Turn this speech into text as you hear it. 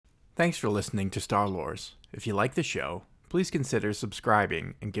Thanks for listening to Star Lores. If you like the show, please consider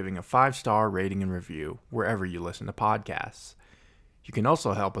subscribing and giving a 5-star rating and review wherever you listen to podcasts. You can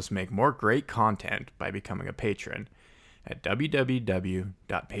also help us make more great content by becoming a patron at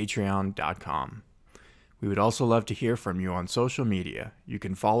www.patreon.com. We would also love to hear from you on social media. You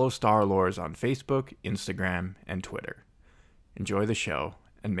can follow Star Lores on Facebook, Instagram, and Twitter. Enjoy the show,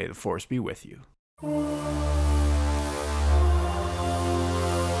 and may the Force be with you.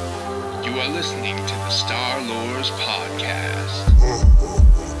 You are listening to the Star Lores Podcast.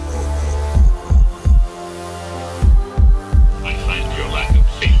 I find your lack of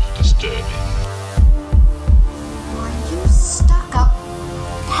faith disturbing. Are you stuck-up,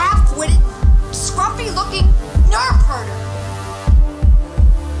 half-witted, scruffy-looking nerf herder?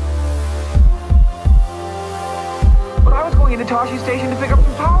 But I was going into Toshi Station to pick up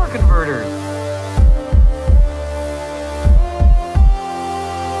some power converters.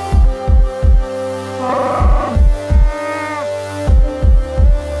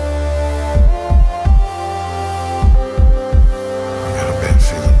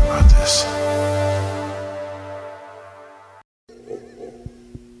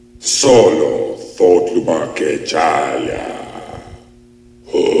 Solo Thotluma Kechalia.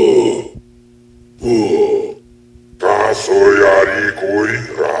 Kasoyari kui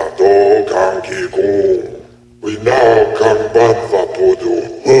rato kanki kung. We now come banva podo.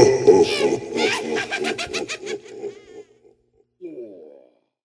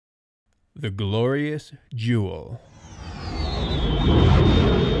 The Glorious Jewel.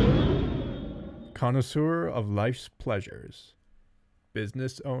 Connoisseur of life's pleasures.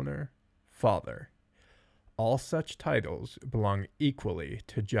 Business owner, father. All such titles belong equally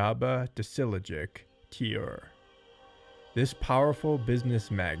to Jabba Desilogic Tiur. This powerful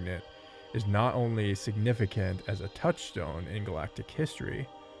business magnate is not only significant as a touchstone in galactic history,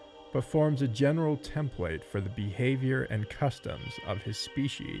 but forms a general template for the behavior and customs of his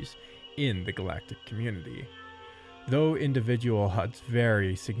species in the galactic community, though individual Hutts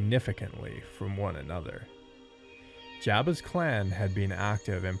vary significantly from one another. Jabba's clan had been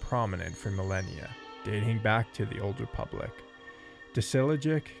active and prominent for millennia, dating back to the Old Republic.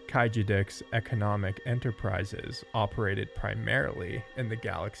 Desilogic Kaijidic's economic enterprises operated primarily in the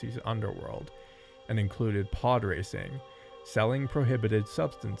galaxy's underworld and included pod racing, selling prohibited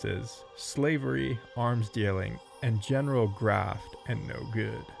substances, slavery, arms dealing, and general graft and no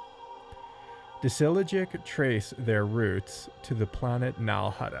good. Desilogic trace their roots to the planet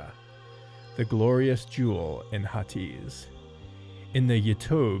Nalhutta, the glorious jewel in Huttese, in the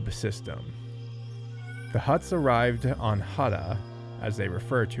Yutub system. The Hutts arrived on Hutta, as they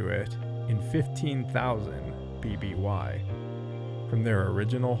refer to it, in 15,000 BBY, from their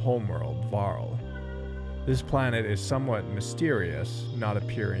original homeworld, Varl. This planet is somewhat mysterious, not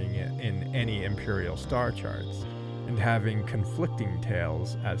appearing in any Imperial star charts, and having conflicting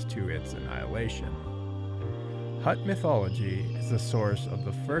tales as to its annihilation. Hutt mythology is the source of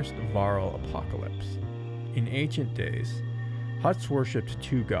the first Varl apocalypse. In ancient days, Hutts worshipped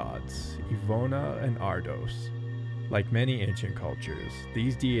two gods, Ivona and Ardos. Like many ancient cultures,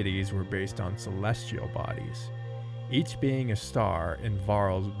 these deities were based on celestial bodies, each being a star in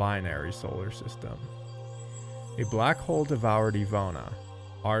Varl's binary solar system. A black hole devoured Ivona.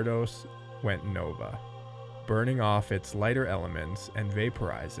 Ardos went nova, burning off its lighter elements and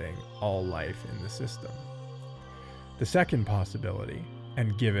vaporizing all life in the system. The second possibility,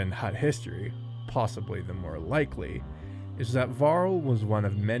 and given Hutt history, possibly the more likely, is that Varl was one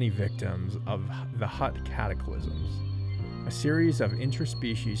of many victims of the Hutt cataclysms, a series of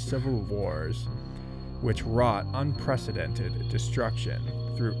interspecies civil wars which wrought unprecedented destruction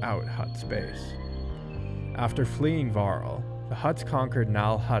throughout Hutt space. After fleeing Varl, the Hutts conquered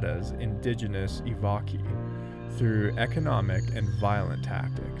Nalhutta's indigenous Ivaki through economic and violent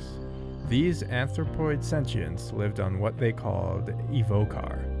tactics. These anthropoid sentients lived on what they called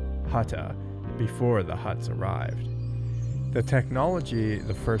Evokar, Hutta, before the Hutts arrived. The technology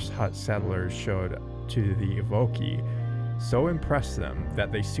the first Hutt settlers showed to the Evoki so impressed them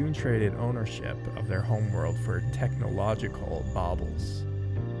that they soon traded ownership of their homeworld for technological baubles.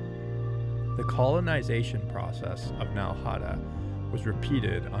 The colonization process of Nalhutta was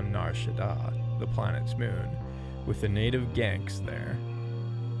repeated on Nar Shaddaa, the planet's moon, with the native Ganks there.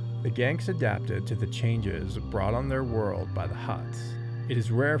 The Ganks adapted to the changes brought on their world by the Hutts. It is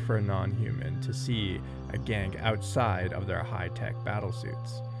rare for a non-human to see a Gank outside of their high-tech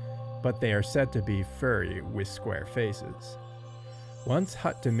battlesuits, but they are said to be furry with square faces. Once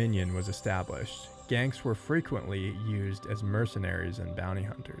Hutt Dominion was established, Ganks were frequently used as mercenaries and bounty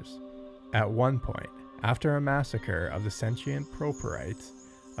hunters. At one point, after a massacre of the sentient Proporites,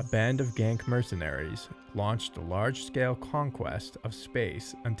 a band of Gank mercenaries launched a large-scale conquest of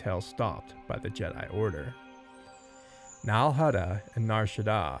space until stopped by the Jedi Order. Nal Hutta and Nar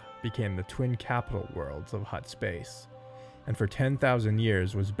Shaddaa became the twin capital worlds of Hutt space, and for 10,000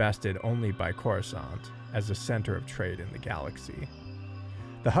 years was bested only by Coruscant as the center of trade in the galaxy.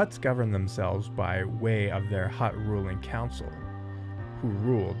 The Hutts governed themselves by way of their Hutt ruling council, who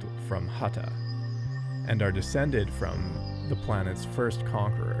ruled from Hutta, and are descended from the planet's first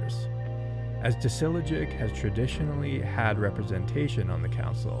conquerors. As Disilagic has traditionally had representation on the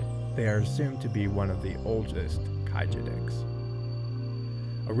council, they are assumed to be one of the oldest Kaijidics.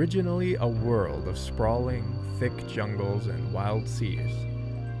 Originally a world of sprawling, thick jungles and wild seas,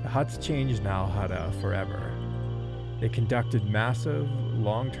 the Hutts changed Nal Hutta forever. They conducted massive,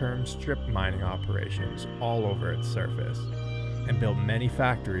 long-term strip mining operations all over its surface, and built many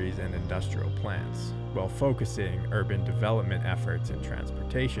factories and industrial plants, while focusing urban development efforts and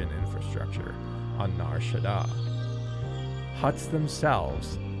transportation infrastructure on Nar Shaddaa. Hutts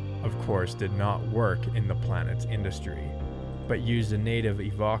themselves, of course, did not work in the planet's industry, but used the native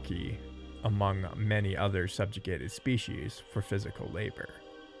Ivaki, among many other subjugated species, for physical labor.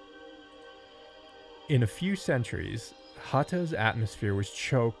 In a few centuries, Hutta's atmosphere was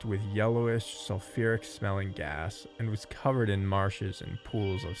choked with yellowish, sulfuric-smelling gas and was covered in marshes and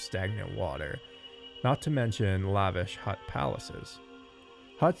pools of stagnant water, not to mention lavish Hutt palaces.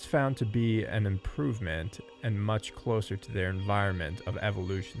 Hutts found to be an improvement and much closer to their environment of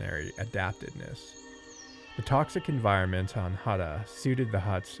evolutionary adaptedness. The toxic environment on Hutta suited the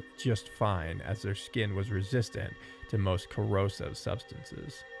Hutts just fine, as their skin was resistant to most corrosive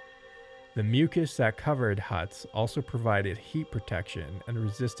substances. The mucus that covered Hutts also provided heat protection and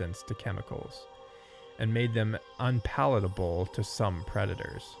resistance to chemicals, and made them unpalatable to some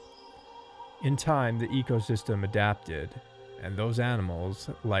predators. In time, the ecosystem adapted, and those animals,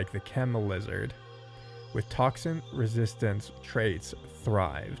 like the chem lizard, with toxin resistance traits,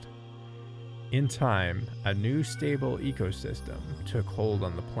 thrived. In time, a new stable ecosystem took hold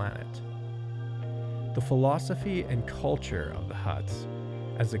on the planet. The philosophy and culture of the Hutts,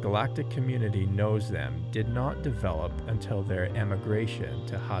 as the galactic community knows them, did not develop until their emigration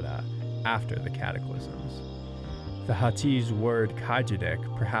to Hutta after the cataclysms. The Huttese word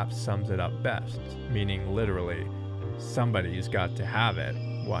Kaijidik perhaps sums it up best, meaning literally, somebody's got to have it,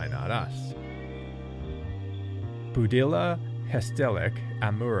 why not us? Budila Hestelik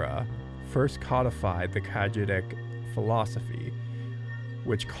Amura first codified the Kaijidik philosophy,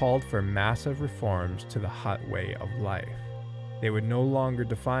 which called for massive reforms to the Hutt way of life. They would no longer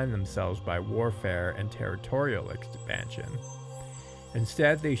define themselves by warfare and territorial expansion.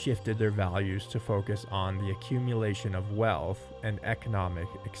 Instead, they shifted their values to focus on the accumulation of wealth and economic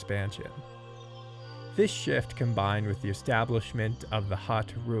expansion. This shift, combined with the establishment of the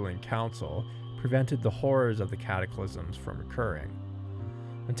Hutt ruling council, prevented the horrors of the cataclysms from occurring.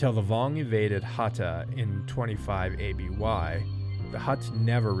 Until the Vong invaded Hutta in 25 ABY, the Hutts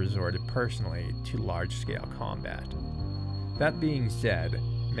never resorted personally to large-scale combat. That being said,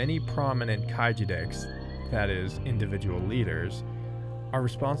 many prominent Kaijidiks, that is, individual leaders, are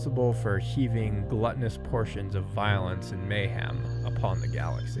responsible for heaving gluttonous portions of violence and mayhem upon the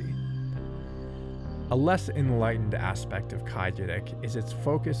galaxy. A less enlightened aspect of Kaijidik is its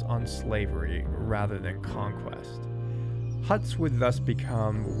focus on slavery rather than conquest. Hutts would thus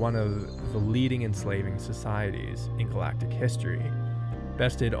become one of the leading enslaving societies in galactic history,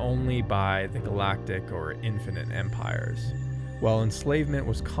 bested only by the galactic or infinite empires. While enslavement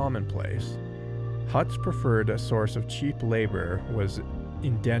was commonplace, Hutt's preferred source of cheap labor was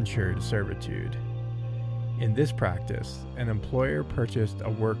indentured servitude. In this practice, an employer purchased a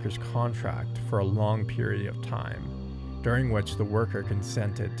worker's contract for a long period of time, during which the worker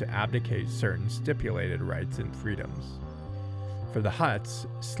consented to abdicate certain stipulated rights and freedoms. For the Hutts,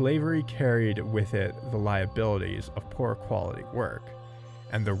 slavery carried with it the liabilities of poor quality work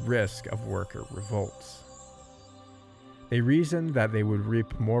and the risk of worker revolts. They reasoned that they would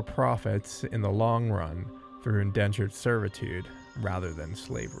reap more profits in the long run through indentured servitude rather than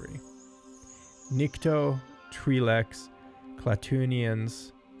slavery. Nikto, Twi'leks,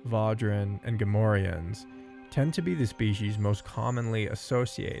 Klatooinians, Vaudran, and Gamorreans tend to be the species most commonly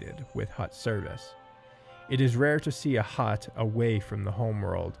associated with Hutt service. It is rare to see a Hutt away from the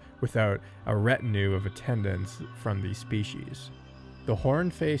homeworld without a retinue of attendants from these species. The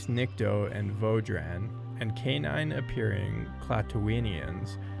horn-faced Nikto and Vaudran and canine-appearing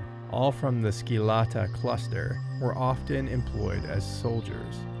Klatooinians, all from the Skilata cluster, were often employed as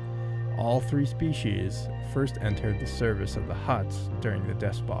soldiers. All three species first entered the service of the Hutts during the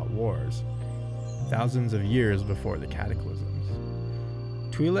Despot Wars, thousands of years before the cataclysms.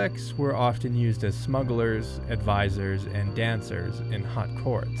 Twi'leks were often used as smugglers, advisors, and dancers in Hutt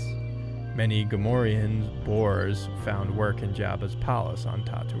courts. Many Gamorrean boars found work in Jabba's palace on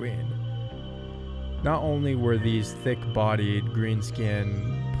Tatooine. Not only were these thick-bodied,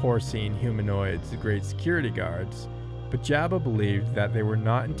 green-skinned, porcine humanoids great security guards, but Jabba believed that they were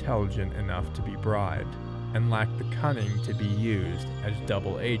not intelligent enough to be bribed, and lacked the cunning to be used as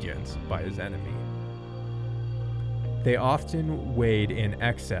double agents by his enemy. They often weighed in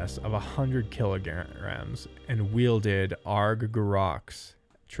excess of 100 kilograms and wielded Arg Garoks,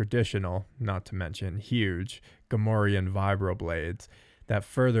 traditional, not to mention huge, Gamorrean vibroblades that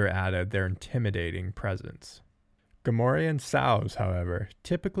further added their intimidating presence. Gamorrean sows, however,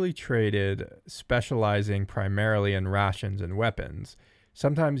 typically traded, specializing primarily in rations and weapons,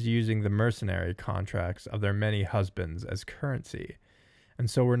 sometimes using the mercenary contracts of their many husbands as currency, and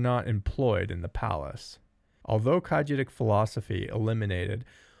so were not employed in the palace. Although Khajiitic philosophy eliminated,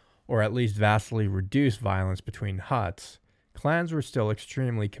 or at least vastly reduced violence between Hutts, clans were still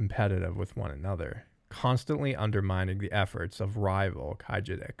extremely competitive with one another, constantly undermining the efforts of rival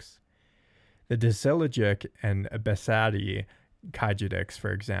Khajiitics. The Disiligic and Besadi Khajiitics,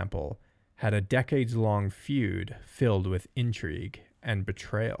 for example, had a decades-long feud filled with intrigue and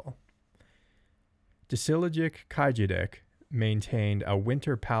betrayal. Disiligic Khajiitic maintained a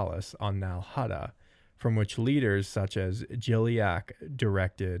winter palace on Nal Hutta, from which leaders such as Jiliak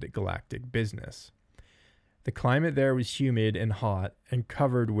directed galactic business. The climate there was humid and hot and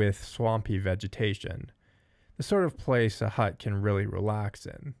covered with swampy vegetation, the sort of place a Hutt can really relax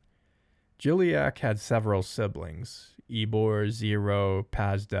in. Jiliak had several siblings, Ebor, Zero,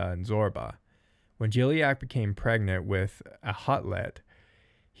 Pazda, and Zorba. When Jiliak became pregnant with a Huttlet,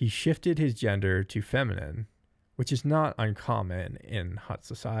 he shifted his gender to feminine, which is not uncommon in Hutt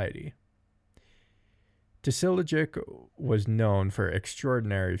society. Disiligic was known for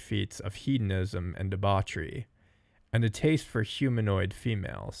extraordinary feats of hedonism and debauchery, and a taste for humanoid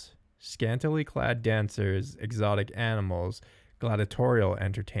females. Scantily clad dancers, exotic animals, gladiatorial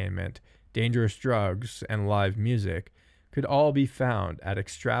entertainment, dangerous drugs, and live music could all be found at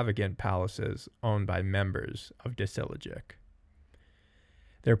extravagant palaces owned by members of Disiligic.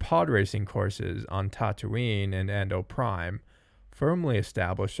 Their pod racing courses on Tatooine and Ando Prime firmly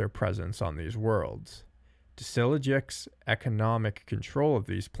established their presence on these worlds. Disiligic's economic control of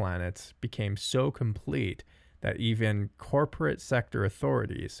these planets became so complete that even corporate sector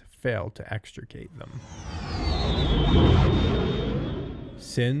authorities failed to extricate them.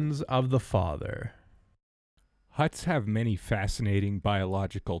 Sins of the Father. Hutts have many fascinating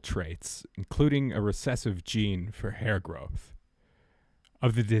biological traits, including a recessive gene for hair growth.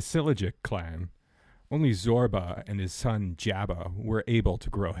 Of the Disiligic clan, only Zorba and his son Jabba were able to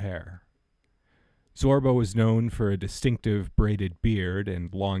grow hair. Zorba was known for a distinctive braided beard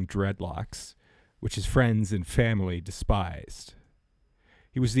and long dreadlocks, which his friends and family despised.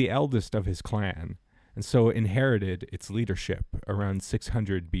 He was the eldest of his clan, and so inherited its leadership around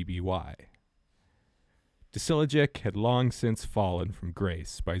 600 BBY. Disiligic had long since fallen from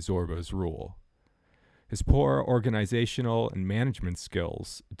grace by Zorba's rule. His poor organizational and management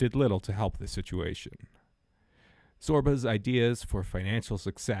skills did little to help the situation. Zorba's ideas for financial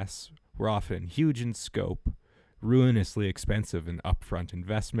success were often huge in scope, ruinously expensive in upfront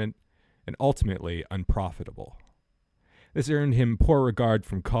investment, and ultimately unprofitable. This earned him poor regard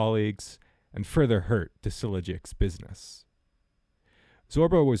from colleagues and further hurt Disiligic's business.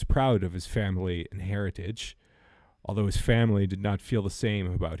 Zorba was proud of his family and heritage, although his family did not feel the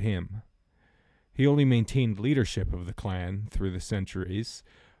same about him. He only maintained leadership of the clan through the centuries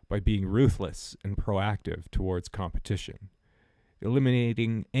by being ruthless and proactive towards competition,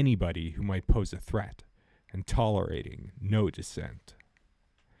 eliminating anybody who might pose a threat and tolerating no dissent.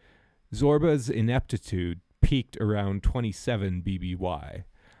 Zorba's ineptitude peaked around 27 BBY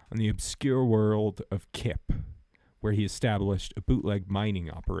on the obscure world of Kip, where he established a bootleg mining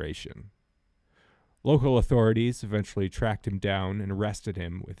operation. Local authorities eventually tracked him down and arrested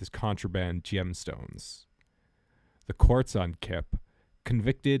him with his contraband gemstones. The courts on Kip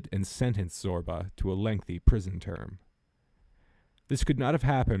convicted and sentenced Zorba to a lengthy prison term. This could not have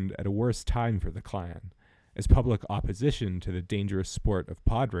happened at a worse time for the clan, as public opposition to the dangerous sport of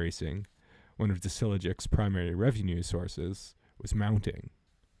pod racing, one of Disiligic's primary revenue sources, was mounting.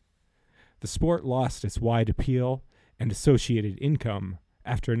 The sport lost its wide appeal and associated income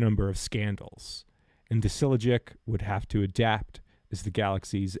after a number of scandals, and Disiligic would have to adapt as the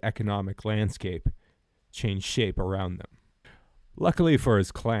galaxy's economic landscape changed shape around them. Luckily for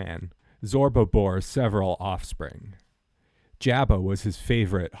his clan, Zorba bore several offspring. Jabba was his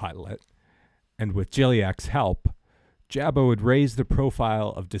favorite Huttlet, and with Jiliak's help, Jabba would raise the profile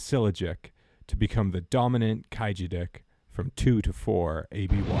of Disilogic to become the dominant Kaijidik from 2 to 4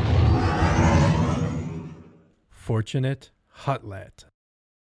 ABY. Fortunate Huttlet.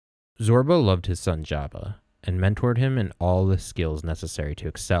 Zorba loved his son Jabba and mentored him in all the skills necessary to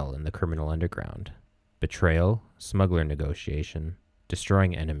excel in the criminal underground: betrayal, smuggler negotiation,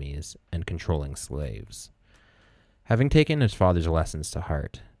 destroying enemies, and controlling slaves. Having taken his father's lessons to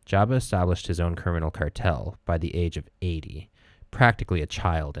heart, Jabba established his own criminal cartel by the age of 80, practically a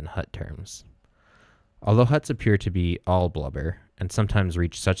child in Hutt terms. Although Hutts appear to be all blubber, and sometimes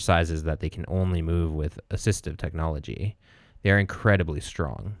reach such sizes that they can only move with assistive technology, they are incredibly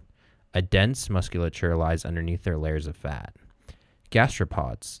strong. A dense musculature lies underneath their layers of fat.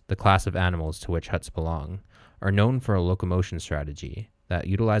 Gastropods, the class of animals to which Hutts belong, are known for a locomotion strategy that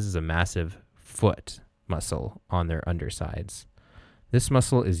utilizes a massive foot muscle on their undersides. This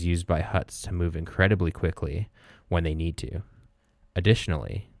muscle is used by Hutts to move incredibly quickly when they need to.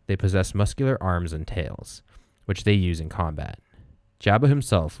 Additionally, they possess muscular arms and tails, which they use in combat. Jabba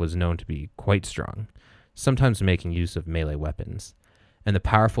himself was known to be quite strong, sometimes making use of melee weapons, and the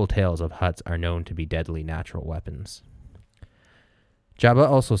powerful tails of Hutts are known to be deadly natural weapons. Jabba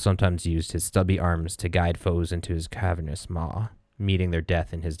also sometimes used his stubby arms to guide foes into his cavernous maw, meeting their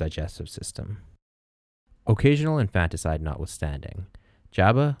death in his digestive system. Occasional infanticide notwithstanding,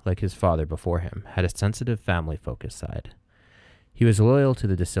 Jabba, like his father before him, had a sensitive family-focused side. He was loyal to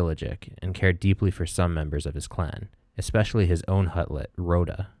the Disilogic and cared deeply for some members of his clan, especially his own Huttlet,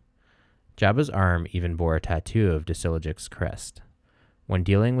 Rhoda. Jabba's arm even bore a tattoo of Disilogic's crest. When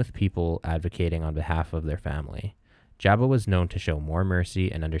dealing with people advocating on behalf of their family, Jabba was known to show more mercy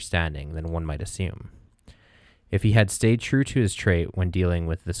and understanding than one might assume. If he had stayed true to his trait when dealing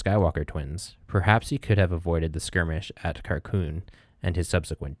with the Skywalker twins, perhaps he could have avoided the skirmish at Carkoon and his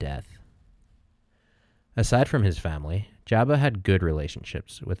subsequent death. Aside from his family, Jabba had good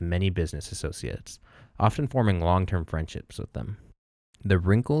relationships with many business associates, often forming long-term friendships with them. The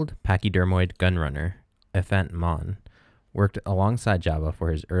wrinkled, pachydermoid gunrunner, Effant Mon, worked alongside Jabba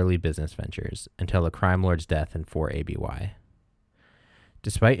for his early business ventures until the crime lord's death in 4 ABY.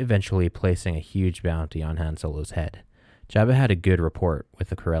 Despite eventually placing a huge bounty on Han Solo's head, Jabba had a good rapport with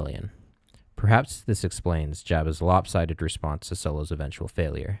the Corellian. Perhaps this explains Jabba's lopsided response to Solo's eventual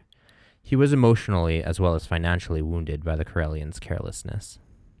failure. He was emotionally as well as financially wounded by the Corellians' carelessness.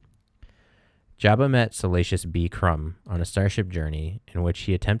 Jabba met Salacious B. Crumb on a starship journey in which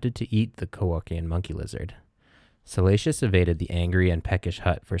he attempted to eat the Kowakian monkey lizard. Salacious evaded the angry and peckish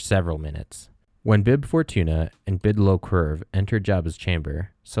Hutt for several minutes. When Bib Fortuna and Bidlo Curve entered Jabba's chamber,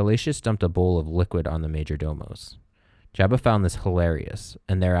 Salacious dumped a bowl of liquid on the major domos. Jabba found this hilarious,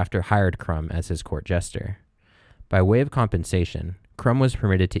 and thereafter hired Crumb as his court jester. By way of compensation, Crumb was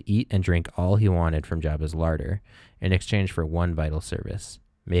permitted to eat and drink all he wanted from Jabba's larder in exchange for one vital service: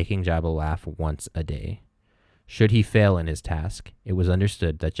 making Jabba laugh once a day. Should he fail in his task, it was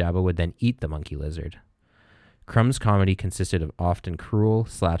understood that Jabba would then eat the monkey lizard. Crumb's comedy consisted of often cruel,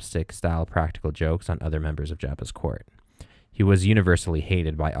 slapstick-style practical jokes on other members of Jabba's court. He was universally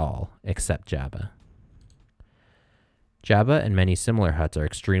hated by all, except Jabba. Jabba and many similar Hutts are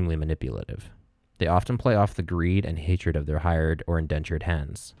extremely manipulative. They often play off the greed and hatred of their hired or indentured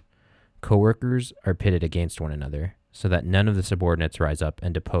hands. Co-workers are pitted against one another, so that none of the subordinates rise up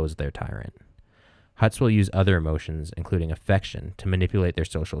and depose their tyrant. Hutts will use other emotions, including affection, to manipulate their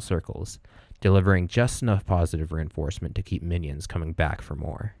social circles, delivering just enough positive reinforcement to keep minions coming back for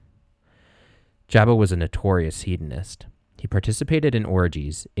more. Jabba was a notorious hedonist. He participated in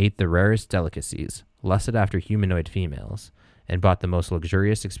orgies, ate the rarest delicacies, lusted after humanoid females, and bought the most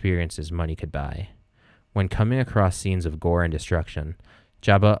luxurious experiences money could buy. When coming across scenes of gore and destruction,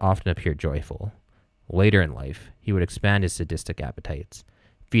 Jabba often appeared joyful. Later in life, he would expand his sadistic appetites,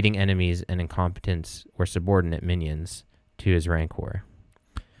 feeding enemies and incompetent or subordinate minions to his rancor,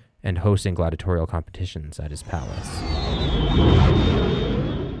 and hosting gladiatorial competitions at his palace.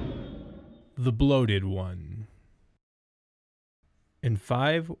 The Bloated One. In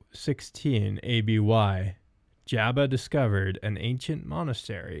 516 ABY, Jabba discovered an ancient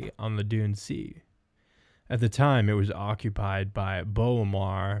monastery on the Dune Sea. At the time, it was occupied by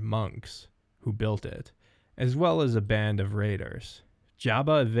Boemar monks, who built it, as well as a band of raiders.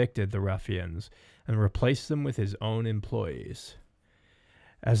 Jabba evicted the ruffians and replaced them with his own employees.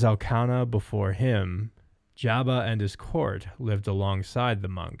 As Alcana before him, Jabba and his court lived alongside the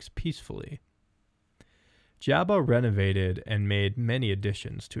monks peacefully. Jabba renovated and made many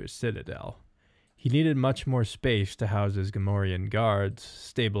additions to his citadel. He needed much more space to house his Gamorrean guards,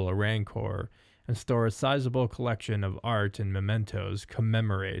 stable a rancor, and store a sizable collection of art and mementos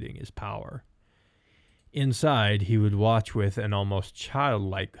commemorating his power. Inside, he would watch with an almost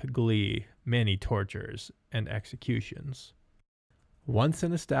childlike glee many tortures and executions. Once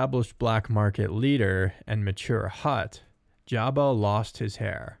an established black market leader and mature Hutt, Jabba lost his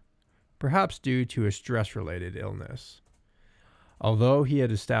hair, perhaps due to a stress-related illness. Although he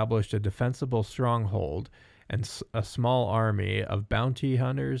had established a defensible stronghold and a small army of bounty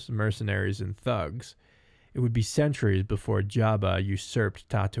hunters, mercenaries, and thugs, it would be centuries before Jabba usurped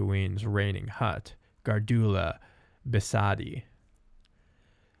Tatooine's reigning Hutt, Gardula Besadi.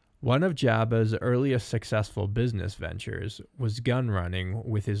 One of Jabba's earliest successful business ventures was gun running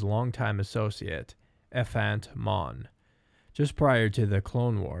with his longtime associate, Ephant Mon. Just prior to the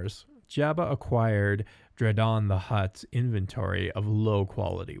Clone Wars, Jabba acquired Dredon the Hutt's inventory of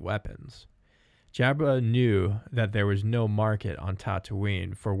low-quality weapons. Jabba knew that there was no market on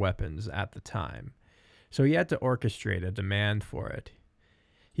Tatooine for weapons at the time, so he had to orchestrate a demand for it.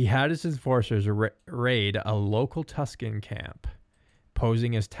 He had his enforcers raid a local Tusken camp,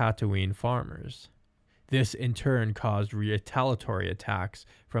 posing as Tatooine farmers. This in turn caused retaliatory attacks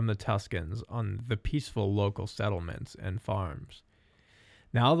from the Tuskens on the peaceful local settlements and farms.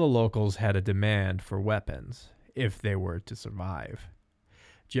 Now the locals had a demand for weapons, if they were to survive.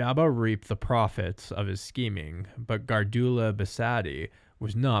 Jabba reaped the profits of his scheming, but Gardula Besadi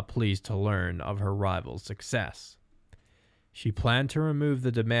was not pleased to learn of her rival's success. She planned to remove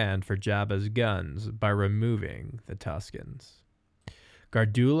the demand for Jabba's guns by removing the Tuskens.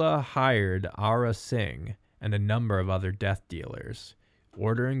 Gardula hired Ara Singh and a number of other death dealers,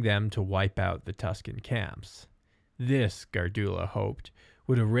 ordering them to wipe out the Tusken camps. This, Gardula hoped,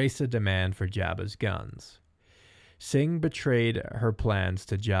 would erase the demand for Jabba's guns. Singh betrayed her plans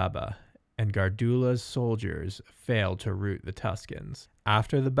to Jabba, and Gardula's soldiers failed to rout the Tuskens.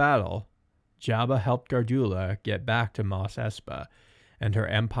 After the battle, Jabba helped Gardula get back to Mos Espa, and her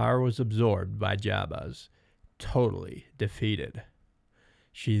empire was absorbed by Jabba's, totally defeated.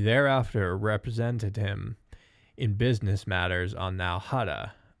 She thereafter represented him in business matters on Nal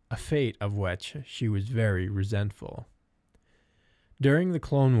Hutta, a fate of which she was very resentful. During the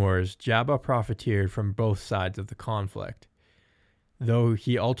Clone Wars, Jabba profiteered from both sides of the conflict. Though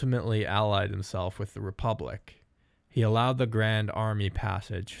he ultimately allied himself with the Republic, he allowed the Grand Army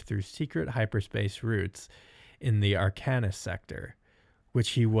passage through secret hyperspace routes in the Arcanus sector,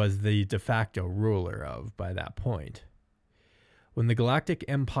 which he was the de facto ruler of by that point. When the Galactic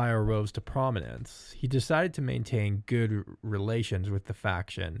Empire rose to prominence, he decided to maintain good relations with the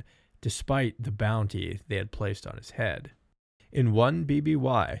faction despite the bounty they had placed on his head. In one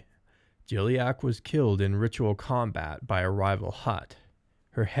BBY, Jiliak was killed in ritual combat by a rival Hutt.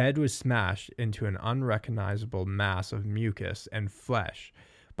 Her head was smashed into an unrecognizable mass of mucus and flesh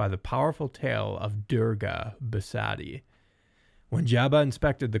by the powerful tail of Durga Besadi. When Jabba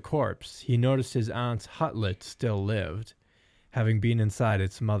inspected the corpse, he noticed his aunt's Huttlet still lived, having been inside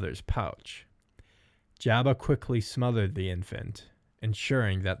its mother's pouch. Jabba quickly smothered the infant,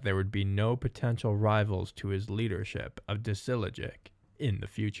 ensuring that there would be no potential rivals to his leadership of Disilagic in the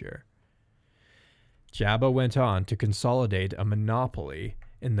future. Jabba went on to consolidate a monopoly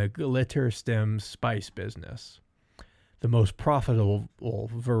in the glitter stem spice business, the most profitable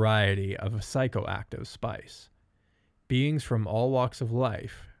variety of a psychoactive spice. Beings from all walks of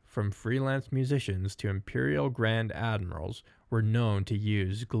life, from freelance musicians to imperial grand admirals, were known to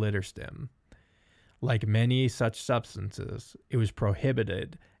use glitter stem. Like many such substances, it was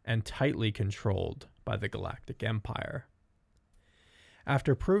prohibited and tightly controlled by the Galactic Empire.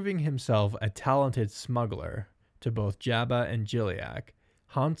 After proving himself a talented smuggler to both Jabba and Jiliak,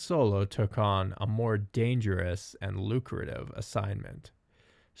 Han Solo took on a more dangerous and lucrative assignment: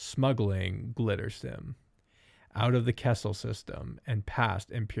 smuggling glitterstim out of the Kessel system and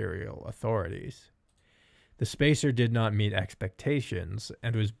past Imperial authorities. The spacer did not meet expectations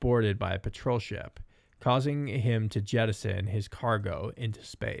and was boarded by a patrol ship, causing him to jettison his cargo into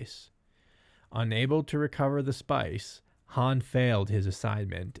space. Unable to recover the spice, Han failed his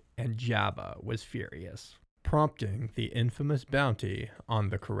assignment, and Jabba was furious, prompting the infamous bounty on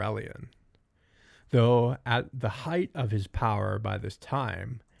the Corellian. Though at the height of his power by this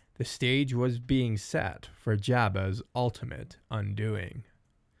time, the stage was being set for Jabba's ultimate undoing.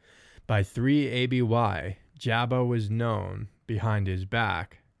 By 3 ABY, Jabba was known behind his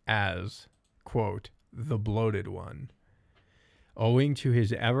back as, quote, the Bloated One. Owing to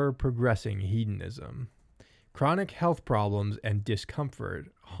his ever-progressing hedonism, chronic health problems and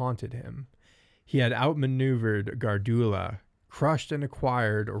discomfort haunted him. He had outmaneuvered Gardula, crushed and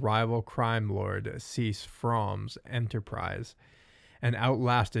acquired rival crime lord Cease Fromm's enterprise, and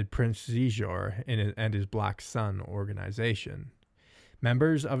outlasted Prince Xizor and his Black Sun organization.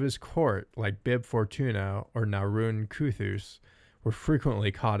 Members of his court, like Bib Fortuna or Narun Kuthus, were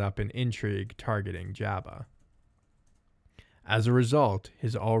frequently caught up in intrigue targeting Jabba. As a result,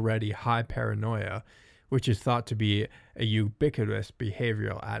 his already high paranoia, which is thought to be a ubiquitous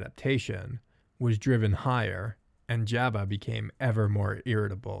behavioral adaptation, was driven higher, and Jabba became ever more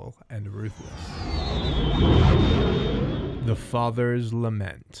irritable and ruthless. The Father's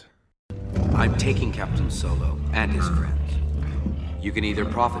Lament. I'm taking Captain Solo and his friends. You can either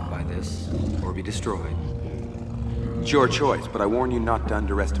profit by this, or be destroyed. It's your choice, but I warn you not to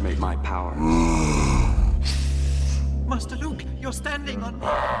underestimate my power. Master Luke, you're standing on...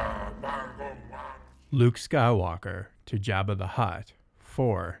 Luke Skywalker to Jabba the Hutt,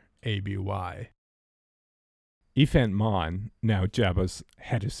 4 ABY. Ifant Mon, now Jabba's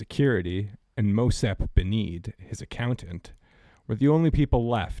head of security, and Mosep Benid, his accountant, were the only people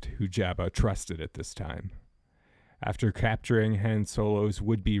left who Jabba trusted at this time. After capturing Han Solo's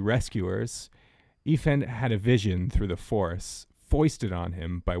would-be rescuers, Ifant had a vision through the Force foisted on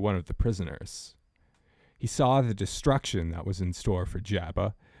him by one of the prisoners. He saw the destruction that was in store for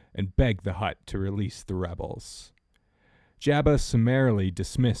Jabba and begged the Hutt to release the rebels. Jabba summarily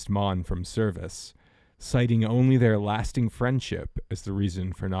dismissed Mon from service, citing only their lasting friendship as the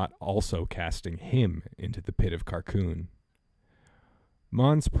reason for not also casting him into the pit of Carkoon.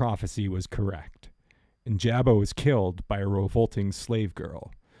 Mon's prophecy was correct, and Jabba was killed by a revolting slave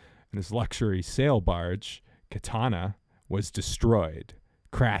girl, and his luxury sail barge, Katana, was destroyed,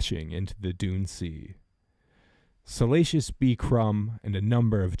 crashing into the Dune Sea. Salacious B. Crumb and a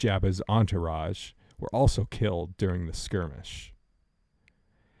number of Jabba's entourage were also killed during the skirmish.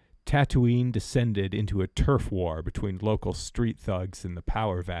 Tatooine descended into a turf war between local street thugs and the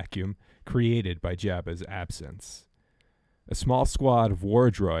power vacuum created by Jabba's absence. A small squad of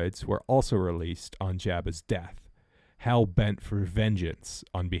war droids were also released on Jabba's death, hell-bent for vengeance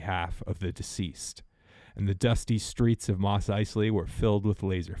on behalf of the deceased, and the dusty streets of Mos Eisley were filled with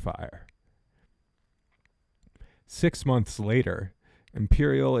laser fire. 6 months later,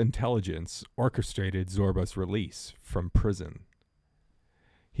 Imperial intelligence orchestrated Zorba's release from prison.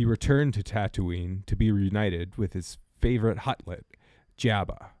 He returned to Tatooine to be reunited with his favorite Huttlet,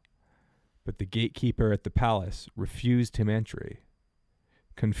 Jabba, but the gatekeeper at the palace refused him entry.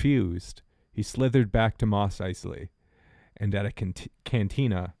 Confused, he slithered back to Mos Eisley, and at a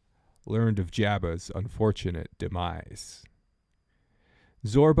cantina learned of Jabba's unfortunate demise.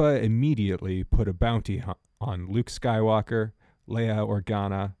 Zorba immediately put a bounty on Luke Skywalker, Leia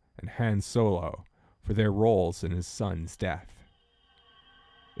Organa, and Han Solo for their roles in his son's death.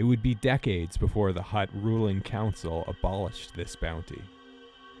 It would be decades before the Hutt ruling council abolished this bounty.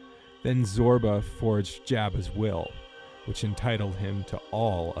 Then Zorba forged Jabba's will, which entitled him to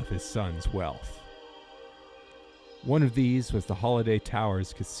all of his son's wealth. One of these was the Holiday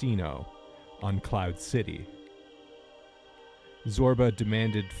Towers Casino on Cloud City. Zorba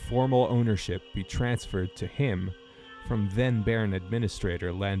demanded formal ownership be transferred to him from then Baron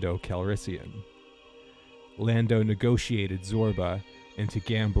Administrator Lando Calrissian. Lando negotiated Zorba into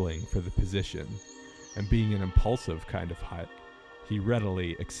gambling for the position, and being an impulsive kind of Hutt, he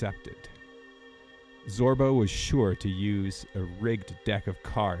readily accepted. Zorba was sure to use a rigged deck of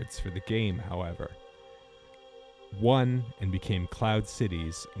cards for the game, however. Won and became Cloud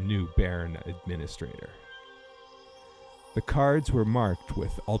City's new Baron Administrator. The cards were marked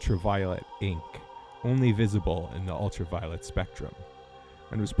with ultraviolet ink, only visible in the ultraviolet spectrum,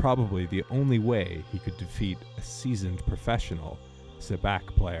 and was probably the only way he could defeat a seasoned professional sabacc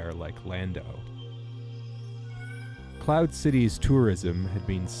player like Lando. Cloud City's tourism had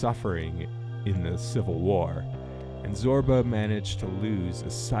been suffering in the Civil War, and Zorba managed to lose a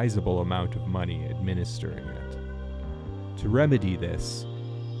sizable amount of money administering it. To remedy this,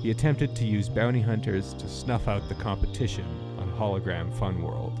 he attempted to use bounty hunters to snuff out the competition on Hologram Fun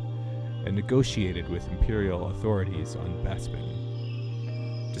World, and negotiated with Imperial authorities on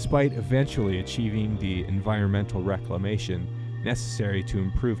Bespin. Despite eventually achieving the environmental reclamation necessary to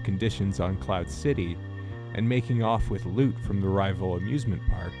improve conditions on Cloud City, and making off with loot from the rival amusement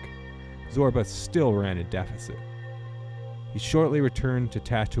park, Zorba still ran a deficit. He shortly returned to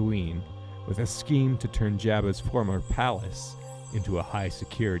Tatooine with a scheme to turn Jabba's former palace into a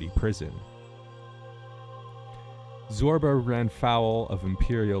high-security prison. Zorba ran foul of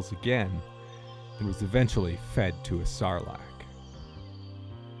Imperials again, and was eventually fed to a Sarlacc.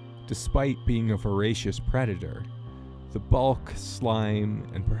 Despite being a voracious predator, the bulk, slime,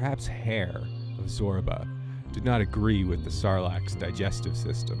 and perhaps hair of Zorba did not agree with the Sarlacc's digestive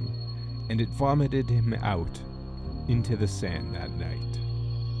system, and it vomited him out into the sand that night.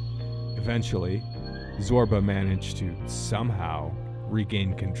 Eventually, Zorba managed to somehow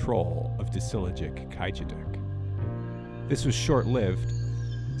regained control of Disilogic Kaijidik. This was short-lived,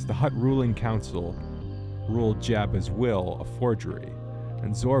 as the Hutt ruling council ruled Jabba's will a forgery,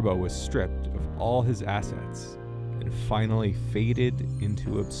 and Zorba was stripped of all his assets and finally faded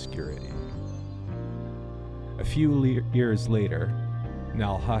into obscurity. A few years later,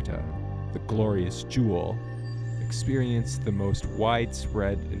 Nal Hutta, the glorious jewel, experienced the most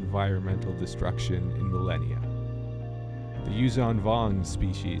widespread environmental destruction in millennia. The Yuzon Vong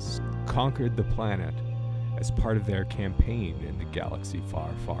species conquered the planet as part of their campaign in the galaxy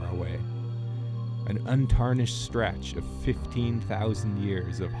far, far away. An untarnished stretch of 15,000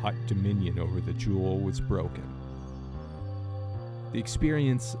 years of Hutt dominion over the jewel was broken. The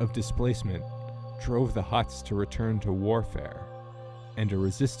experience of displacement drove the Hutts to return to warfare, and a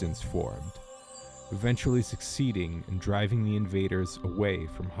resistance formed, eventually succeeding in driving the invaders away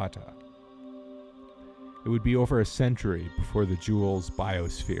from Hutta. It would be over a century before the jewel's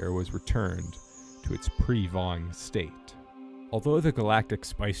biosphere was returned to its pre-Vong state. Although the galactic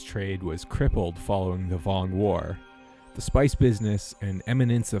spice trade was crippled following the Vong War, the spice business and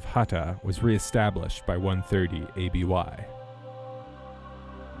eminence of Hutta was re-established by 130 ABY.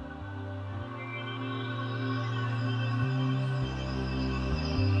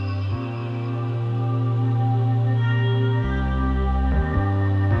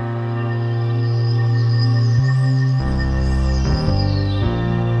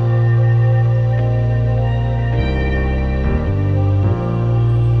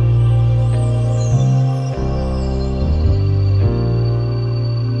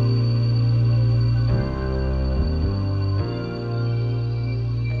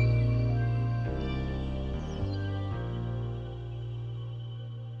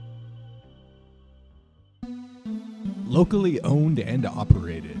 Locally owned and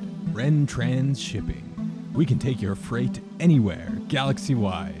operated, Ren Trans Shipping. We can take your freight anywhere,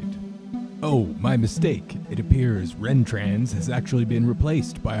 galaxy-wide. Oh, my mistake. It appears Ren Trans has actually been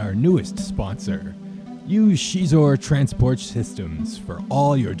replaced by our newest sponsor. Use Shizor Transport Systems for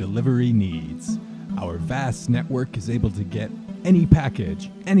all your delivery needs. Our vast network is able to get any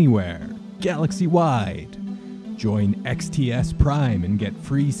package, anywhere, galaxy-wide. Join XTS Prime and get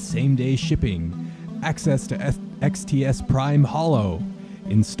free same-day shipping, access to XTS Prime Hollow.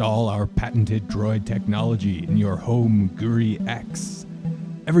 Install our patented droid technology in your home Guri X.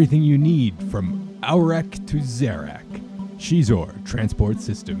 Everything you need from Aurek to Zarak. Shizor Transport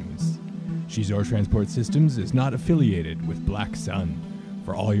Systems. Shizor Transport Systems is not affiliated with Black Sun.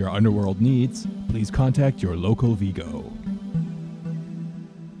 For all your underworld needs, please contact your local Vigo.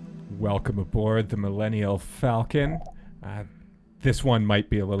 Welcome aboard the Millennial Falcon. This one might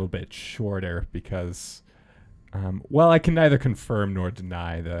be a little bit shorter because, I can neither confirm nor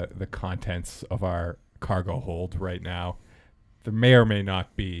deny the contents of our cargo hold right now. There may or may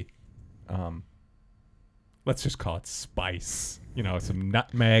not be, let's just call it spice. You know, some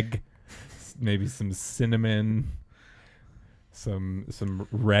nutmeg, maybe some cinnamon, some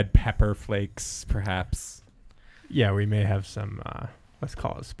red pepper flakes, perhaps. Yeah, we may have some, let's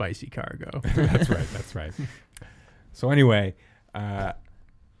call it spicy cargo. That's right. So anyway,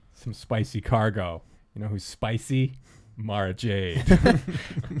 some spicy cargo. You know who's spicy? Mara Jade.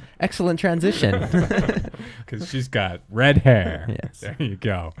 Excellent transition. Because she's got red hair. Yes. There you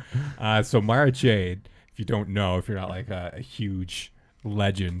go. So Mara Jade, if you don't know, if you're not like a huge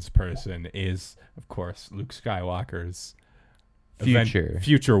Legends person, is, of course, Luke Skywalker's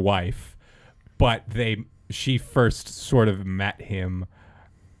future wife. But she first sort of met him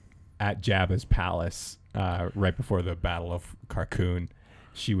at Jabba's palace right before the Battle of Carkoon.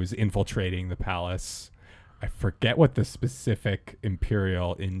 She was infiltrating the palace. I forget what the specific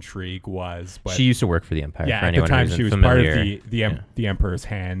Imperial intrigue was, but she used to work for the Empire. Yeah, for at the time she was familiar. part of the Emperor's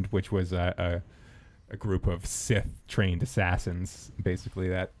Hand, which was a group of Sith trained assassins, basically,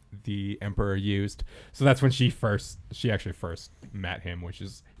 that the Emperor used. So that's when she actually first met him, which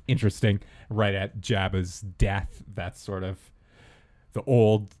is interesting. Right at Jabba's death, that's sort of the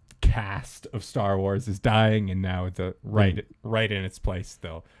old cast of Star Wars is dying, and now the right in its place,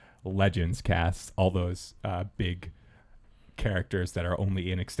 the Legends cast, all those big characters that are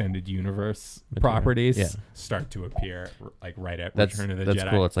only in extended universe properties start to appear like right at Return of the Jedi. That's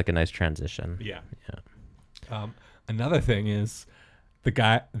cool. It's like a nice transition. Yeah. Another thing is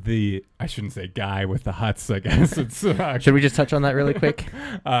I shouldn't say guy with the Hutts, I guess. It's, should we just touch on that really quick?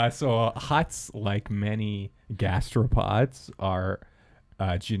 So Hutts, like many gastropods, are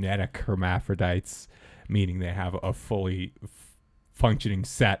genetic hermaphrodites, meaning they have a fully functioning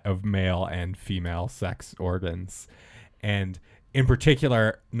set of male and female sex organs. And in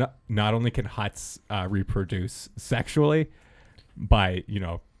particular, not only can Hutts reproduce sexually, by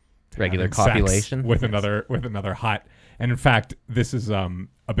Regular having sex copulation with another Hutt. And in fact, this is a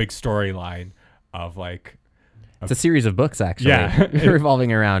big storyline of like. It's a series of books, actually, Yeah.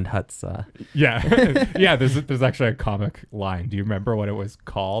 revolving around Hutt's. Yeah, yeah. There's actually a comic line. Do you remember what it was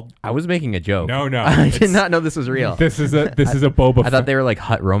called? I was making a joke. No, I did not know this was real. This is a Boba. I thought they were like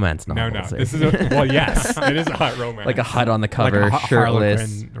Hutt romance No, novels. this is yes, it is a Hutt romance. Like a Hutt on the cover, like a shirtless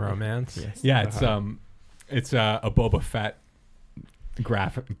Harlequin romance. Yes. Yeah, it's a Boba Fett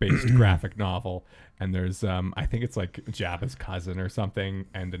graphic novel, and there's I think it's like Jabba's cousin or something,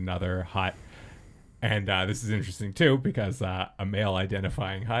 and another Hutt. And this is interesting too because a male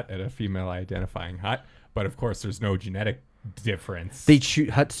identifying Hutt and a female identifying Hutt, but of course there's no genetic difference.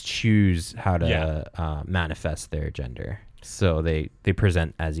 Hutts choose how to manifest their gender, so they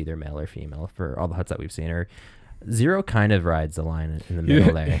present as either male or female for all the Hutts that we've seen. Or Zero kind of rides the line in the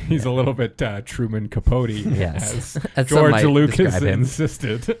middle there. He's a little bit Truman Capote, yes, as George Lucas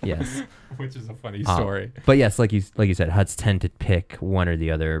insisted. Yes, which is a funny story. But yes, like you said, Hutts tend to pick one or the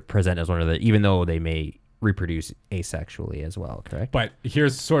other, present as one or the, even though they may reproduce asexually as well. Correct. But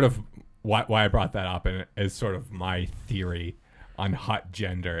here's sort of why I brought that up, and is sort of my theory on Hutt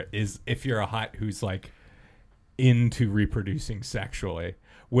gender is if you're a Hutt who's like into reproducing sexually,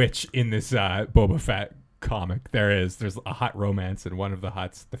 which in this Boba Fett comic there's a Hutt romance, and one of the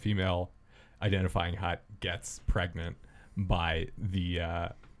Hutts, the female identifying Hutt, gets pregnant by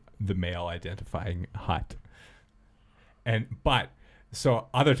the male identifying Hutt. But so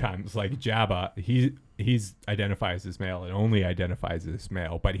other times, like Jabba, he's identifies as male and only identifies as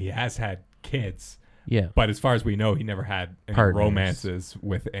male, but he has had kids. Yeah. But as far as we know, he never had any Partners. romances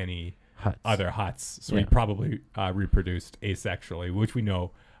with any Hutts. other Hutts. So he probably reproduced asexually, which we know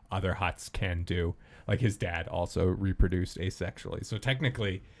other Hutts can do. Like his dad also reproduced asexually. So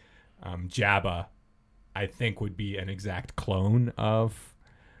technically, Jabba, I think, would be an exact clone of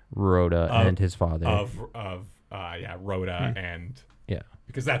Rhoda and his father. Rhoda and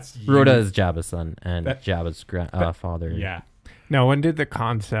because that's Rhoda is Jabba's son and that, Jabba's father. Yeah. Now, when did the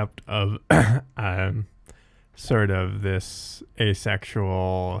concept of sort of this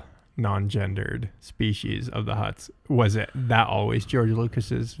asexual, non-gendered species of the Hutts, was it that always George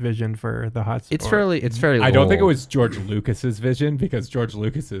Lucas's vision for the Hutts? It's fairly I don't think it was George Lucas's vision, because George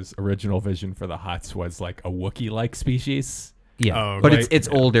Lucas's original vision for the Hutts was like a Wookiee-like species. Yeah, but it's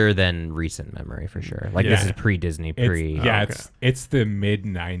older than recent memory for sure. Like this is pre-Disney, it's the mid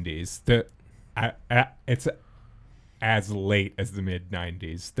 '90s. It's as late as the mid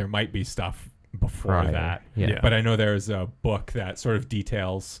 '90s. There might be stuff before that, but I know there's a book that sort of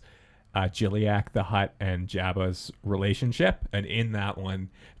details Gilliack the Hutt and Jabba's relationship, and in that one,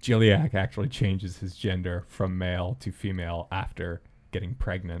 Gilliack actually changes his gender from male to female after getting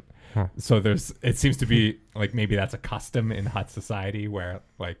pregnant. So it seems to be like maybe that's a custom in Hutt society where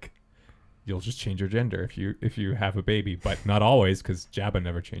like you'll just change your gender if you have a baby, but not always, because Jabba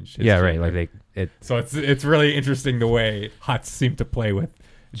never changed his gender. Right. Like so it's really interesting the way Hutts seem to play with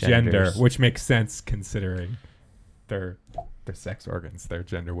gender, which makes sense considering their sex organs. Their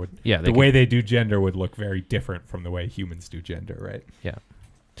gender would the way they do gender would look very different from the way humans do gender, right? Yeah.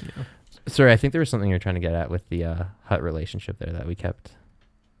 Sorry, I think there was something you're trying to get at with the Hutt relationship there that we kept.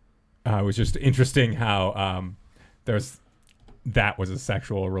 It was just interesting how that was a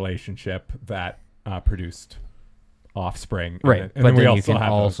sexual relationship that produced offspring, right? And but then we you can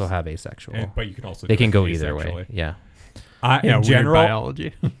also have asexual. But you can also they can go asexually. Either way. Yeah. In general,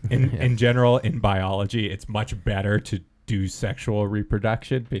 biology. in general, in biology, it's much better to do sexual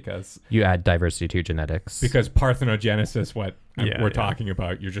reproduction because you add diversity to your genetics. Because parthenogenesis, we're talking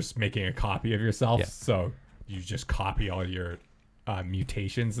about, you're just making a copy of yourself. Yeah. So you just copy all your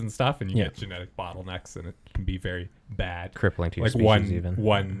mutations and stuff, and you get genetic bottlenecks, and it can be very bad, crippling to your like species.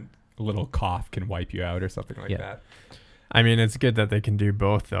 one little cough can wipe you out or something like that. I mean, it's good that they can do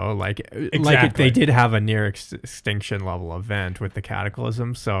both, though. Like Exactly. they did have a near extinction level event with the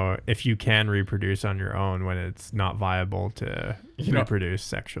Cataclysm. So if you can reproduce on your own when it's not viable to reproduce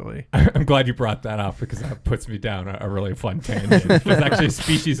sexually, I'm glad you brought that up, because that puts me down a really fun tangent. There's actually a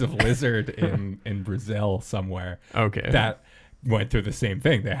species of lizard in Brazil somewhere. That went through the same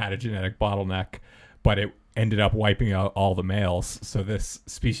thing. They had a genetic bottleneck, but it ended up wiping out all the males. So this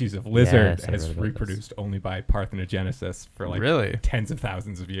species of lizard has reproduced only by parthenogenesis for like tens of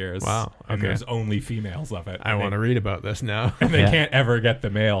thousands of years. Wow. Okay. And there's only females of it. I want to read about this now. And they can't ever get the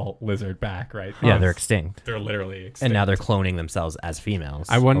male lizard back, right? Yeah, they're extinct. They're literally extinct. And now they're cloning themselves as females.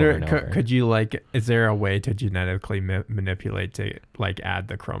 I wonder, could you is there a way to genetically manipulate to like add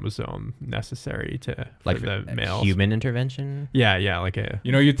the chromosome necessary to Like for the males. human intervention. Yeah, like a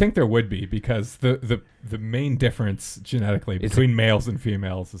You'd think there would be, because the main difference genetically between males and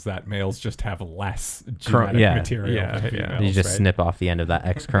females is that males just have less genetic material than females. You just right? snip off the end of that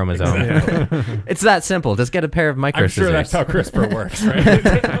X chromosome. Exactly. It's that simple. Just get a pair of micro I'm sure scissors. that's how CRISPR works,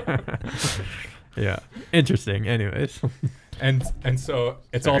 right? yeah. Interesting. Anyways. And so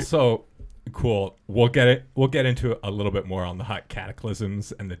it's also cool. We'll get into a little bit more on the Hutt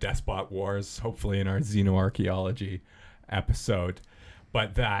cataclysms and the Despot Wars, hopefully in our xenoarchaeology episode.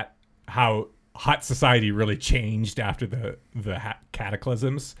 But that how Hutt society really changed after the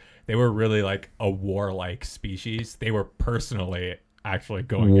cataclysms. They were really like a warlike species. They were personally actually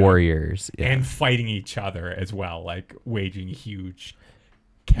going warriors and fighting each other as well, like waging huge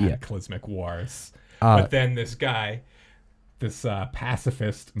cataclysmic wars. But then this guy, this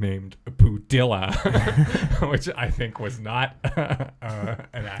pacifist named Budilla, which I think was not an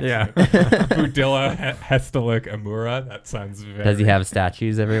accident. Yeah. Budilla Hestelik Amura. That sounds very... Does he have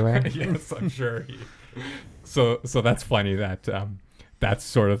statues everywhere? Yes, I'm sure. So that's funny that that's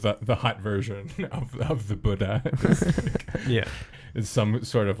sort of the Hutt version of the Buddha. Is some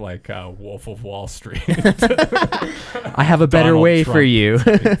sort of like Wolf of Wall Street. I have a better way for you.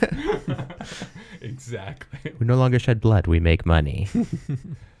 Exactly. We no longer shed blood. We make money.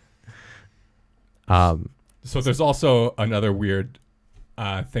 So there's also another weird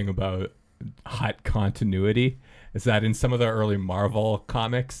thing about Hutt continuity, is that in some of the early Marvel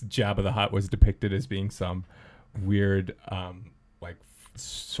comics, Jabba the Hutt was depicted as being some weird, like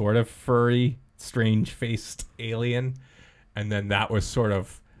sort of furry, strange-faced alien. And then that was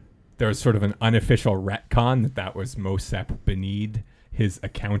there was sort of an unofficial retcon that was Mosep Benid, his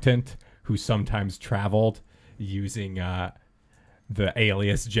accountant, who sometimes traveled using the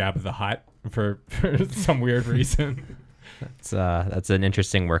alias Jabba the Hutt for some weird reason. That's an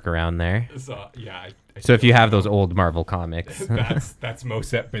interesting workaround there. So yeah. So if you have those old Marvel comics, that's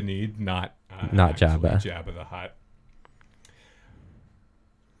Mosep Benid, not Jabba. Jabba the Hutt.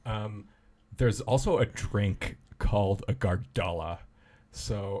 There's also a drink called a Gardula.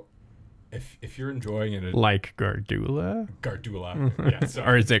 So if you're enjoying it, like Gardula, yeah. Sorry.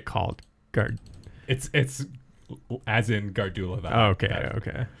 Or is it called Gard? It's as in Gardula.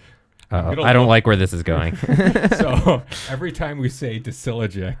 Okay. I don't like where this is going. So every time we say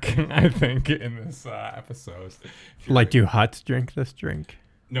dysyllogic, I think in this episode, like, do Hutts drink this drink?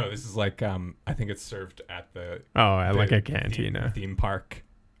 No, this is like I think it's served at the like a cantina theme park.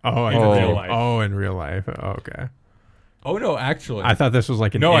 Real life. In real life. Oh, okay. Oh no, actually, I thought this was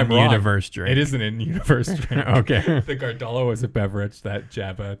like an in-universe drink. It is an in-universe drink. Okay. The Gardula was a beverage that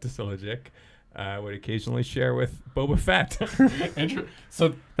Jabba Dysyllogic would occasionally share with Boba Fett.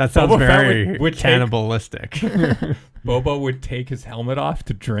 So that sounds very cannibalistic. Boba would take his helmet off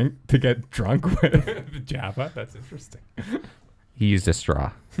to get drunk with Jabba. That's interesting. He used a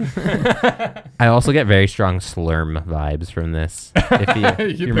straw. I also get very strong Slurm vibes from this.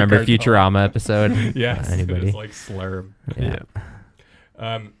 If you remember Futurama episode? Yes, anybody? It is like Slurm.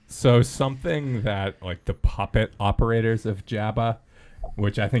 Yeah. So something that like the puppet operators of Jabba,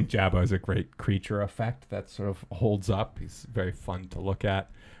 which I think Jabba is a great creature effect that sort of holds up. He's very fun to look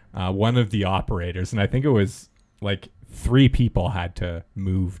at. One of the operators, and I think it was like 3 people had to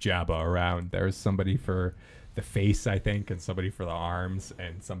move Jabba around. There was somebody for the face, I think, and somebody for the arms,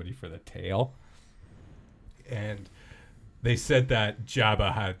 and somebody for the tail. And they said that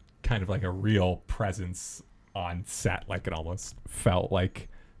Jabba had kind of like a real presence on set. Like it almost felt like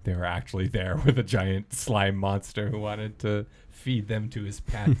they were actually there with a giant slime monster who wanted to feed them to his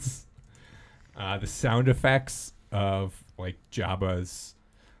pets. The sound effects of like Jabba's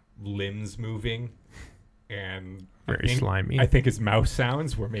limbs moving and very slimy. I think his mouth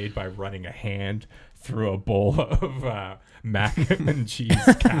sounds were made by running a hand through a bowl of mac and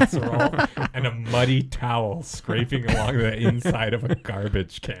cheese casserole and a muddy towel scraping along the inside of a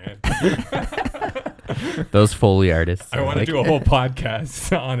garbage can. Those Foley artists. I want to do a whole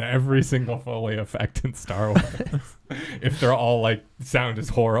podcast on every single Foley effect in Star Wars. If they're all like sound as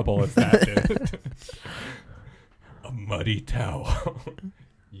horrible as that did. A muddy towel.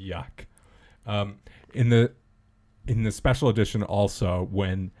 Yuck. In the special edition also,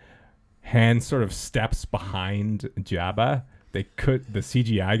 when Han sort of steps behind Jabba, the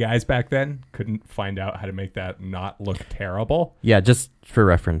CGI guys back then couldn't find out how to make that not look terrible. Yeah, just for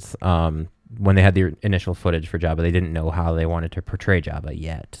reference, when they had the initial footage for Jabba, they didn't know how they wanted to portray Jabba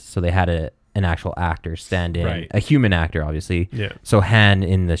yet. So they had an actual actor stand in, a human actor, obviously. Yeah. So Han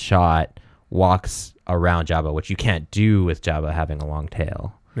in the shot walks around Jabba, which you can't do with Jabba having a long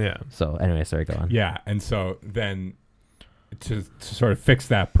tail. Yeah. So anyway, sorry, go on. Yeah, and so then to sort of fix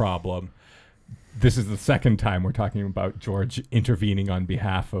that problem, this is the second time we're talking about George intervening on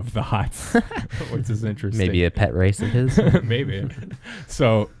behalf of the Hutts, which is interesting. Maybe a pet race of his. Maybe.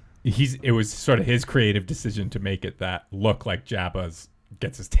 So it was sort of his creative decision to make it that look like Jabba's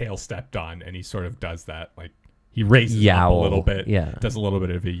gets his tail stepped on, and he sort of does that, like he raises up a little bit, does a little bit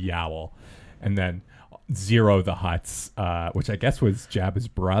of a yowl, and then Zero the Hutts, which I guess was Jabba's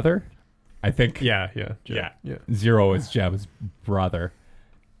brother. I think. Yeah. Zero is Jabba's brother.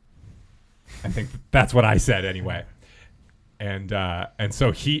 I think that's what I said anyway. And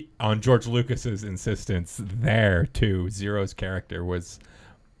so he, on George Lucas's insistence there too, Zero's character was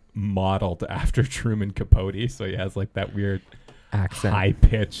modeled after Truman Capote. So he has like that weird accent,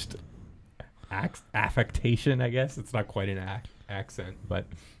 high-pitched affectation, I guess. It's not quite an accent, but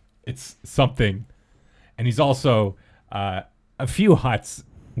it's something. And he's also, a few Hutts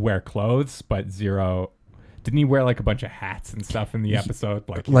wear clothes, but Zero, didn't he wear like a bunch of hats and stuff in the episode?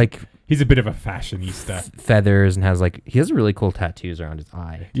 Like he's a bit of a fashionista. Feathers, and he has really cool tattoos around his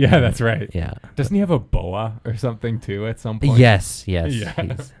eye. Yeah, that's right. Yeah. Doesn't he have a boa or something too at some point? Yes.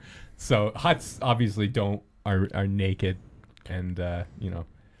 Yeah. So Hutts obviously are naked, and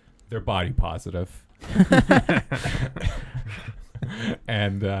they're body positive.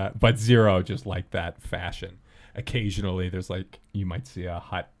 And but Zero just like that fashion. Occasionally there's like, you might see a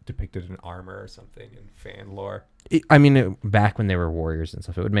Hutt depicted in armor or something in fan lore. Back when they were warriors and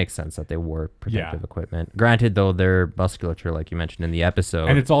stuff, it would make sense that they wore protective equipment. Granted, though, their musculature, like you mentioned in the episode,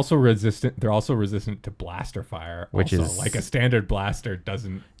 and it's also resistant. They're also resistant to blaster fire, which is like a standard blaster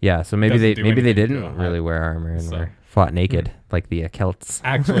doesn't. Yeah, so maybe they didn't really wear armor and were fought naked like the Celts.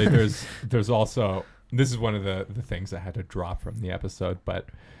 Actually, there's also, this is one of the things I had to drop from the episode, but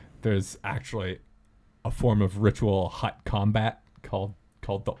there's actually a form of ritual Hutt combat called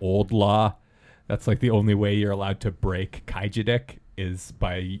the Old Law. That's like the only way you're allowed to break Kaijidik is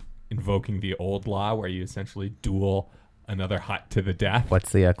by invoking the Old Law, where you essentially duel another Hutt to the death.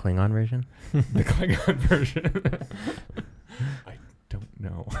 What's the Klingon version? The Klingon version. I don't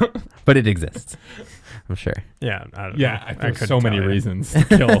know. But it exists, I'm sure. Yeah, I don't know. There's so many reasons to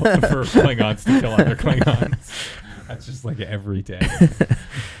kill for Klingons to kill other Klingons. That's just like every day.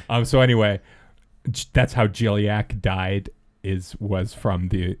 So anyway, that's how Jiliak died. Was from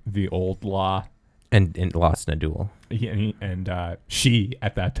the Old Law, and lost in a duel. She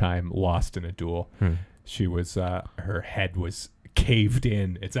at that time lost in a duel. She was her head was caved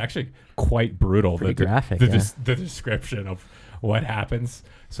in. It's actually quite brutal. Pretty graphic. The description of what happens.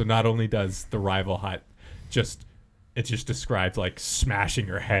 So not only does the rival Hutt it just describes like smashing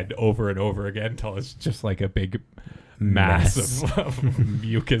her head over and over again until it's just like a big mass of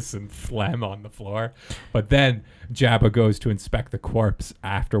mucus and phlegm on the floor. But then Jabba goes to inspect the corpse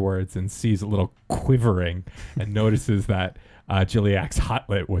afterwards and sees a little quivering and notices that Jiliak's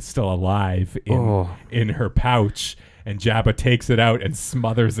Huttlet was still alive in her pouch, and Jabba takes it out and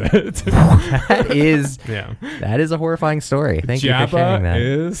smothers it. That is a horrifying story. Thank you for sharing that.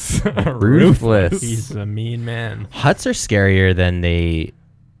 Jabba is ruthless. He's a mean man. Hutts are scarier than they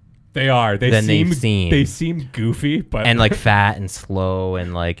are. They seem goofy, but and like fat and slow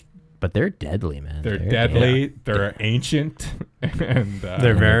and like, but they're deadly, man. They're deadly. Yeah. They're ancient, and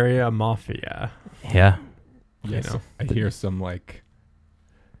they're very mafia. Yeah. Yes, I hear some like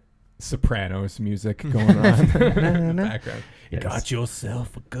Sopranos music going on in the background. Yes. Got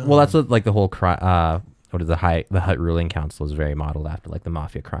yourself a gun. Well, that's what like the whole what is the Hutt ruling council is very modeled after, like the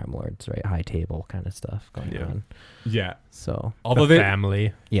mafia crime lords, right? High table kind of stuff going on. Yeah. So although the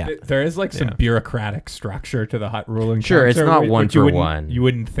family, there is like some bureaucratic structure to the Hutt ruling. Sure, council, it's not one for one. You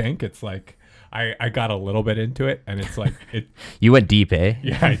wouldn't think. It's like I got a little bit into it, and it's like it. You went deep, eh?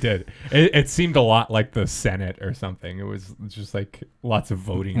 Yeah, I did. It seemed a lot like the Senate or something. It was just like lots of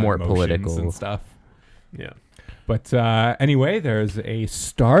voting, more on political and stuff. Yeah. But anyway, there's a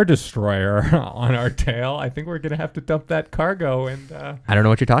Star Destroyer on our tail. I think we're going to have to dump that cargo and... I don't know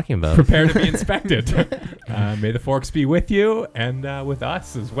what you're talking about. Prepare to be inspected. May the forks be with you and with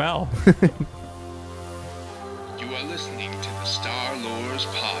us as well. You are listening to the Star Lords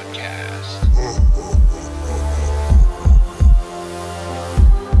Podcast.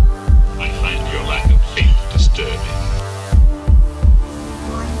 I find your lack of faith disturbing.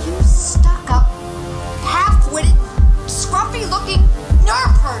 Are you stuck up, half-witted, scruffy-looking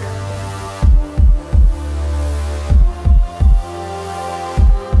nerf herder?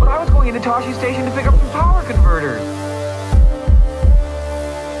 But I was going into Toshi Station to pick up some power converters.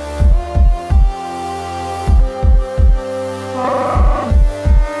 I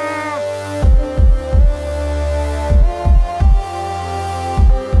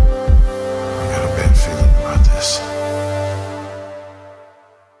got a bad feeling about this.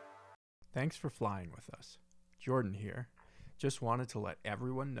 Thanks for flying with us. Jordan here. Just wanted to let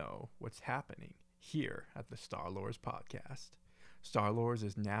everyone know what's happening here at the Star Lords podcast. Star Lords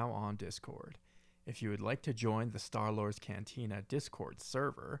is now on Discord. If you would like to join the Star Lords Cantina Discord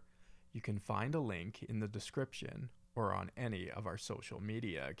server, you can find a link in the description or on any of our social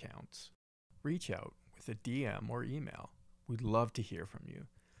media accounts. Reach out with a DM or email. We'd love to hear from you.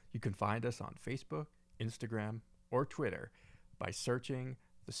 You can find us on Facebook, Instagram, or Twitter by searching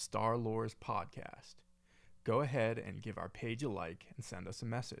the Star Lords podcast. Go ahead and give our page a like and send us a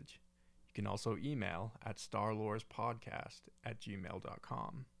message. You can also email at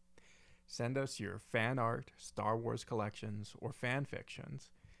starlordspodcast@gmail.com. Send us your fan art, Star Wars collections, or fan fictions,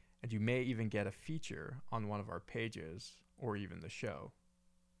 and you may even get a feature on one of our pages or even the show.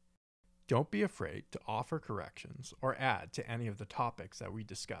 Don't be afraid to offer corrections or add to any of the topics that we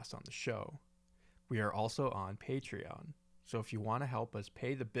discuss on the show. We are also on Patreon, so if you want to help us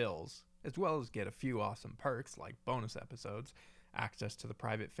pay the bills, as well as get a few awesome perks like bonus episodes, access to the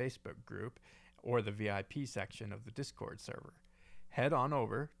private Facebook group, or the VIP section of the Discord server, head on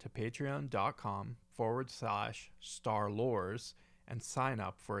over to patreon.com/starlores and sign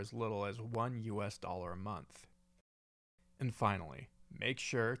up for as little as $1 a month. And finally, make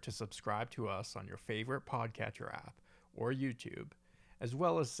sure to subscribe to us on your favorite podcatcher app or YouTube, as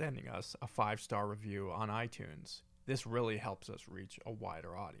well as sending us a 5-star review on iTunes. This really helps us reach a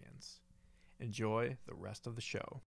wider audience. Enjoy the rest of the show.